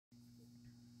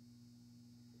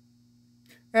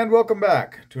And welcome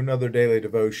back to another daily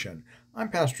devotion. I'm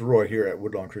Pastor Roy here at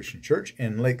Woodlawn Christian Church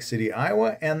in Lake City,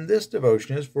 Iowa, and this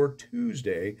devotion is for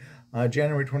Tuesday,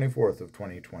 January 24th of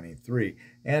 2023.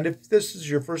 And if this is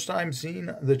your first time seeing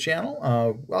the channel,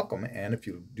 welcome. And if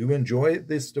you do enjoy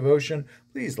this devotion,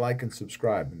 please like and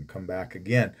subscribe and come back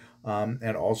again.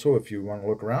 And also, if you want to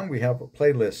look around, we have a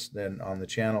playlist then on the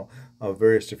channel of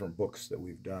various different books that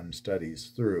we've done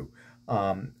studies through.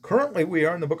 Currently, we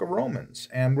are in the book of Romans,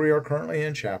 and we are currently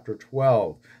in chapter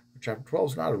 12. Chapter 12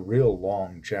 is not a real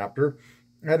long chapter,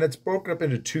 and it's broken up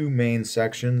into two main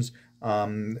sections.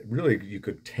 Really, you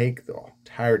could take the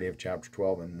entirety of chapter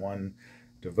 12 in one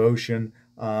devotion.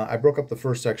 I broke up the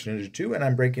first section into two, and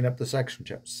I'm breaking up the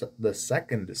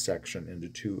second section into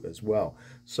two as well.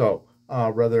 So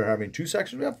rather than having two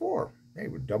sections, we have four. Hey,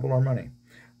 we double our money.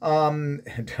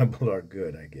 Double our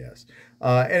good, I guess.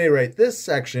 At any rate, this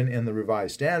section in the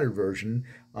Revised Standard Version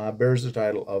bears the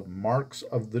title of Marks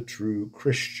of the True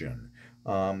Christian.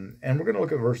 And we're going to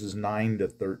look at verses 9 to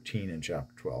 13 in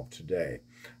chapter 12 today.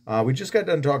 We just got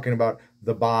done talking about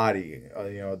the body,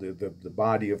 the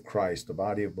body of Christ, the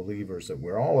body of believers, that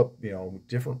we're all a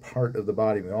different part of the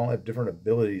body. We all have different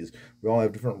abilities. We all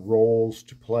have different roles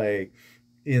to play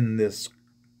in this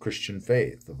Christian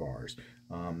faith of ours.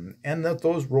 And that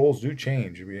those roles do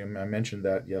change. I mentioned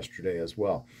that yesterday as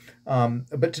well.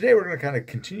 But today we're going to kind of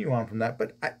continue on from that.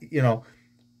 But,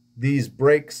 these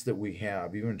breaks that we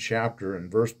have, even chapter and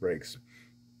verse breaks,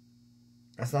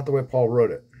 that's not the way Paul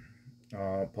wrote it.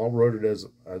 Paul wrote it as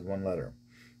one letter.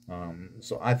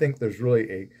 So I think there's really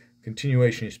a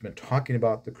continuation. He's been talking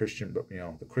about the Christian,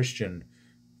 the Christian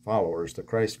followers, the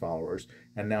Christ followers,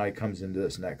 and now he comes into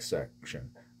this next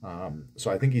section.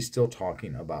 So I think he's still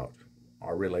talking about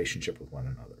our relationship with one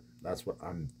another. That's what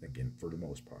I'm thinking for the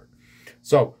most part.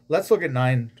 So let's look at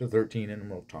 9 to 13 and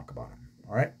we'll talk about them.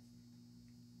 All right.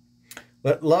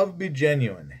 Let love be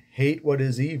genuine. Hate what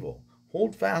is evil.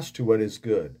 Hold fast to what is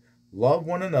good. Love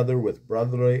one another with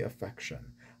brotherly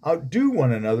affection. Outdo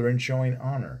one another in showing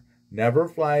honor. Never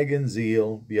flag in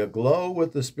zeal. Be aglow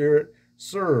with the Spirit.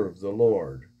 Serve the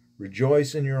Lord.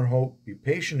 Rejoice in your hope. Be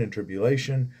patient in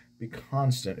tribulation. Be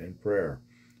constant in prayer.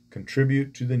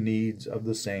 Contribute to the needs of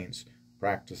the saints.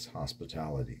 Practice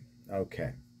hospitality.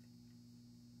 Okay.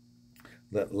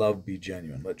 Let love be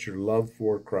genuine. Let your love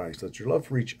for Christ, let your love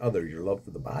for each other, your love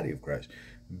for the body of Christ,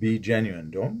 be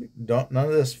genuine. Don't none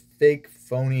of this fake,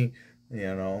 phony,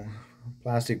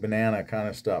 plastic banana kind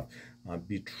of stuff.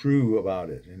 Be true about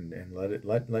it, and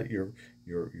let your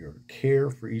care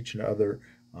for each other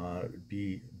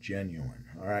be genuine.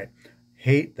 All right.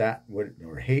 Hate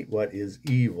what is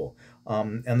evil.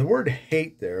 And the word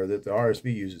hate there that the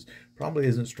RSV uses probably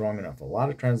isn't strong enough. A lot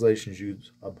of translations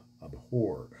use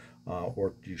abhor,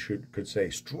 or you could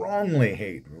say strongly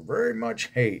hate, very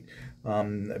much hate,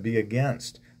 be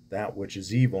against that which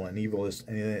is evil. And evil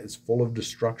is full of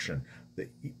destruction.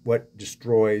 What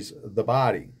destroys the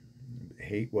body.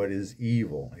 Hate what is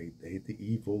evil. Hate the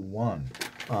evil one.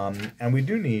 And we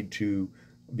do need to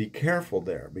be careful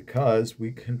there, because we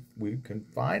can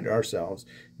find ourselves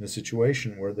in a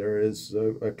situation where there is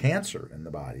a cancer in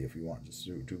the body, if you want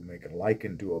to make a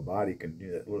liken to a body,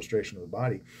 illustration of the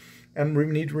body. And we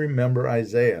need to remember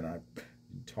Isaiah, and I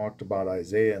talked about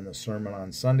Isaiah in the sermon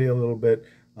on Sunday a little bit.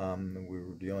 We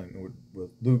were dealing with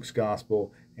Luke's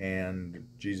gospel, and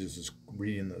Jesus is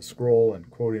reading the scroll and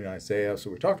quoting Isaiah. So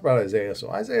we talked about Isaiah.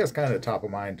 So Isaiah is kind of top of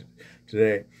mind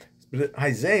today. But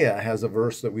Isaiah has a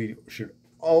verse that we should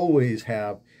always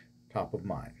have top of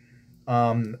mind.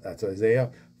 That's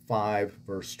Isaiah 5,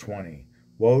 verse 20.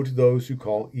 Woe to those who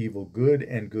call evil good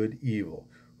and good evil,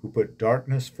 who put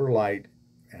darkness for light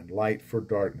and light for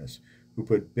darkness, who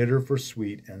put bitter for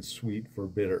sweet and sweet for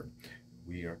bitter.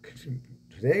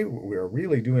 Today we are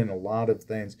really doing a lot of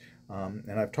things,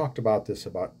 and I've talked about this,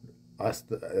 about us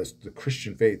as the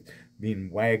Christian faith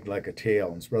being wagged like a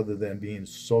tail, and rather than being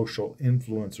social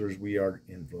influencers, we are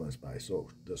influenced by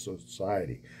the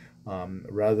society.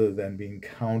 Rather than being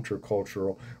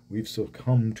countercultural, we've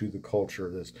succumbed to the culture,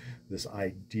 this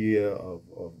idea of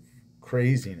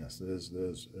craziness that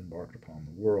is embarked upon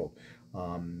the world.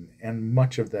 And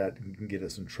much of that can get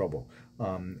us in trouble.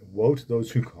 Woe to those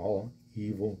who call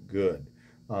evil good.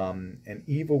 And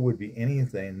evil would be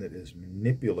anything that is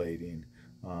manipulating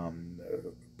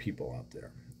people out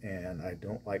there. And I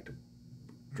don't like to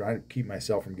try to keep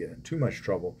myself from getting in too much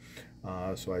trouble.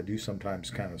 So I do sometimes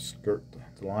kind of skirt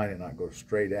the line and not go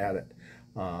straight at it.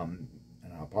 And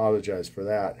I apologize for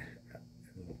that.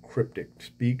 A little cryptic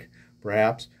speak,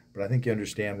 perhaps, but I think you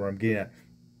understand where I'm getting at.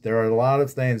 There are a lot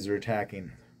of things that are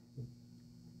attacking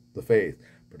the faith,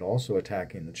 but also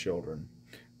attacking the children.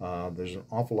 There's an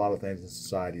awful lot of things in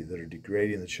society that are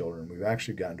degrading the children. We've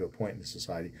actually gotten to a point in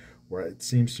society where it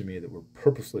seems to me that we're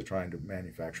purposely trying to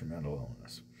manufacture mental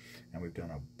illness. And we've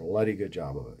done a bloody good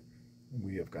job of it.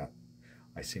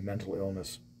 I see mental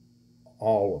illness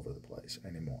all over the place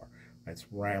anymore. It's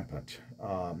rampant,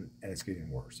 and it's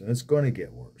getting worse. And it's going to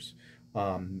get worse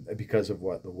because of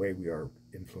the way we are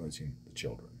influencing the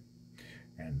children.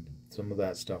 And some of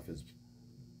that stuff is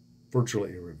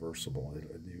virtually irreversible.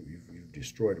 You've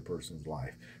destroyed a person's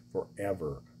life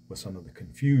forever with some of the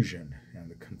confusion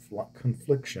and the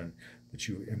confliction that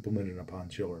you implemented upon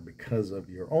children because of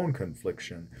your own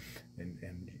confliction.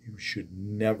 And you should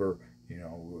never,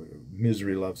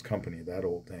 misery loves company, that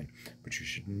old thing. But you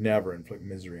should never inflict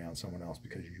misery on someone else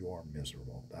because you're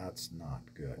miserable. That's not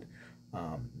good.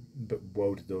 But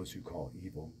woe to those who call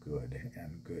evil good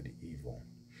and good evil.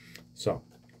 So,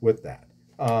 with that,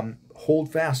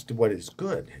 hold fast to what is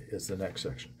good is the next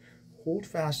section. Hold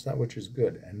fast that which is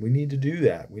good, and we need to do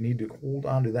that. We need to hold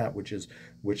on to that which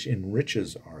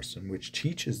enriches us and which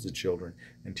teaches the children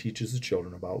and teaches the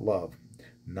children about love,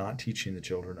 not teaching the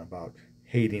children about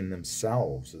hating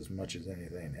themselves as much as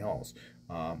anything else.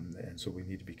 And so we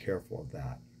need to be careful of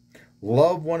that.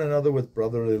 Love one another with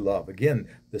brotherly love. Again,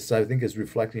 this I think is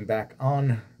reflecting back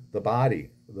on the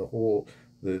body, the whole,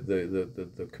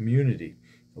 the community.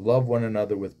 Love one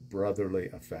another with brotherly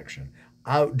affection.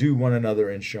 Outdo one another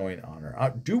in showing honor.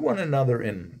 Outdo one another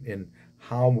in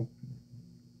how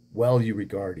well you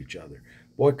regard each other.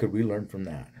 Boy, could we learn from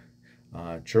that.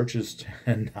 Churches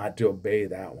tend not to obey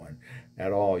that one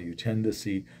at all. You tend to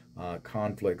see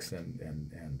conflicts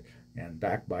and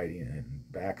backbiting and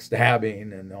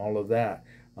backstabbing and all of that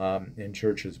in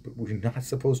churches. But we're not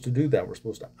supposed to do that. We're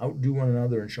supposed to outdo one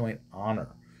another in showing honor.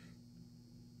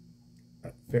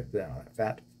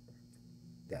 That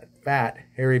fat,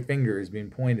 hairy finger is being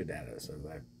pointed at us, as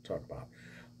I talk about.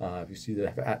 If you see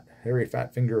the hairy,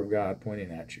 fat finger of God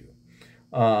pointing at you.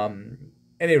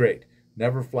 Any rate,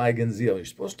 never flag in zeal. You're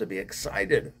supposed to be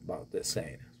excited about this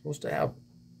saying. You're supposed to have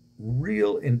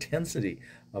real intensity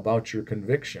about your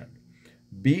conviction.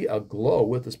 Be aglow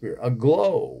with the Spirit.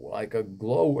 Aglow, like a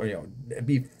glow,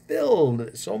 be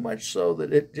filled so much so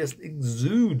that it just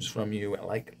exudes from you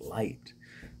like light.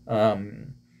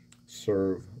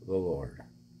 Serve the Lord.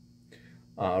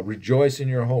 Rejoice in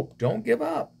your hope. Don't give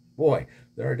up. Boy,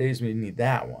 there are days we need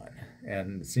that one.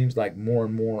 And it seems like more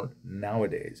and more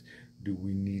nowadays do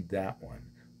we need that one.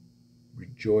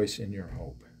 Rejoice in your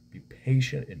hope. Be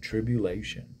patient in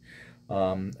tribulation.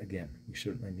 Again, we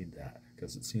certainly need that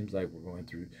because it seems like we're going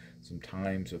through some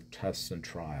times of tests and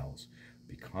trials.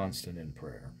 Be constant in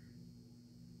prayer.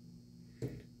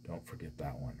 Don't forget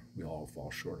that one. We all fall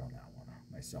short on that one,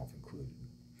 myself included.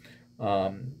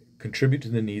 Contribute to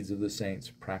the needs of the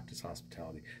saints. Practice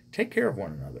hospitality. Take care of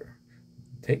one another.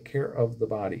 Take care of the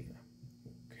body.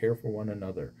 Care for one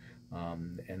another.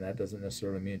 And that doesn't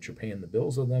necessarily mean that you're paying the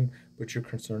bills of them, but you're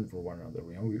concerned for one another.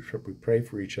 We pray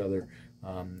for each other.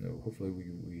 Hopefully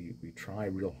we try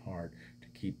real hard to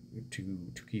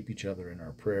keep each other in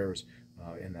our prayers,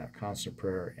 in that constant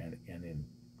prayer, and in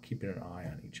keeping an eye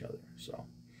on each other. So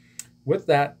with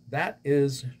that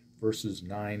is verses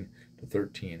 9 to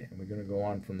 13, and we're going to go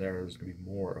on from there. There's going to be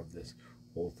more of this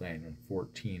whole thing in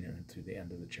 14 and through the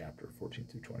end of the chapter, 14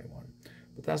 through 21.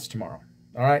 But that's tomorrow.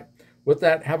 All right. With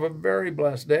that, have a very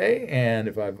blessed day. And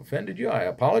if I've offended you, I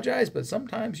apologize. But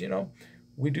sometimes,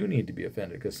 we do need to be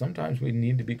offended because sometimes we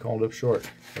need to be called up short,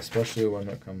 especially when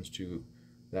it comes to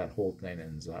that whole thing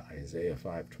in Isaiah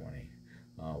 5:20.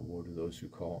 Woe to those who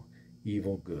call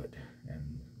evil good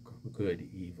and good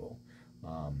evil.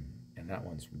 And that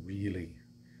one's really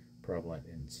prevalent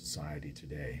in society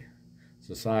today.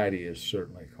 Society is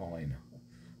certainly calling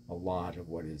a lot of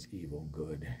what is evil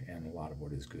good and a lot of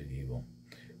what is good evil.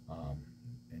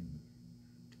 And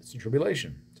it's a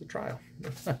tribulation. It's a trial.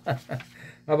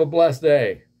 Have a blessed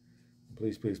day.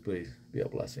 Please, please, please be a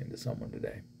blessing to someone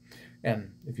today.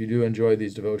 And if you do enjoy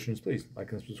these devotions, please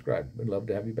like and subscribe. We'd love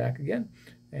to have you back again.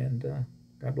 And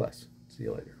God bless. See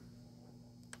you later.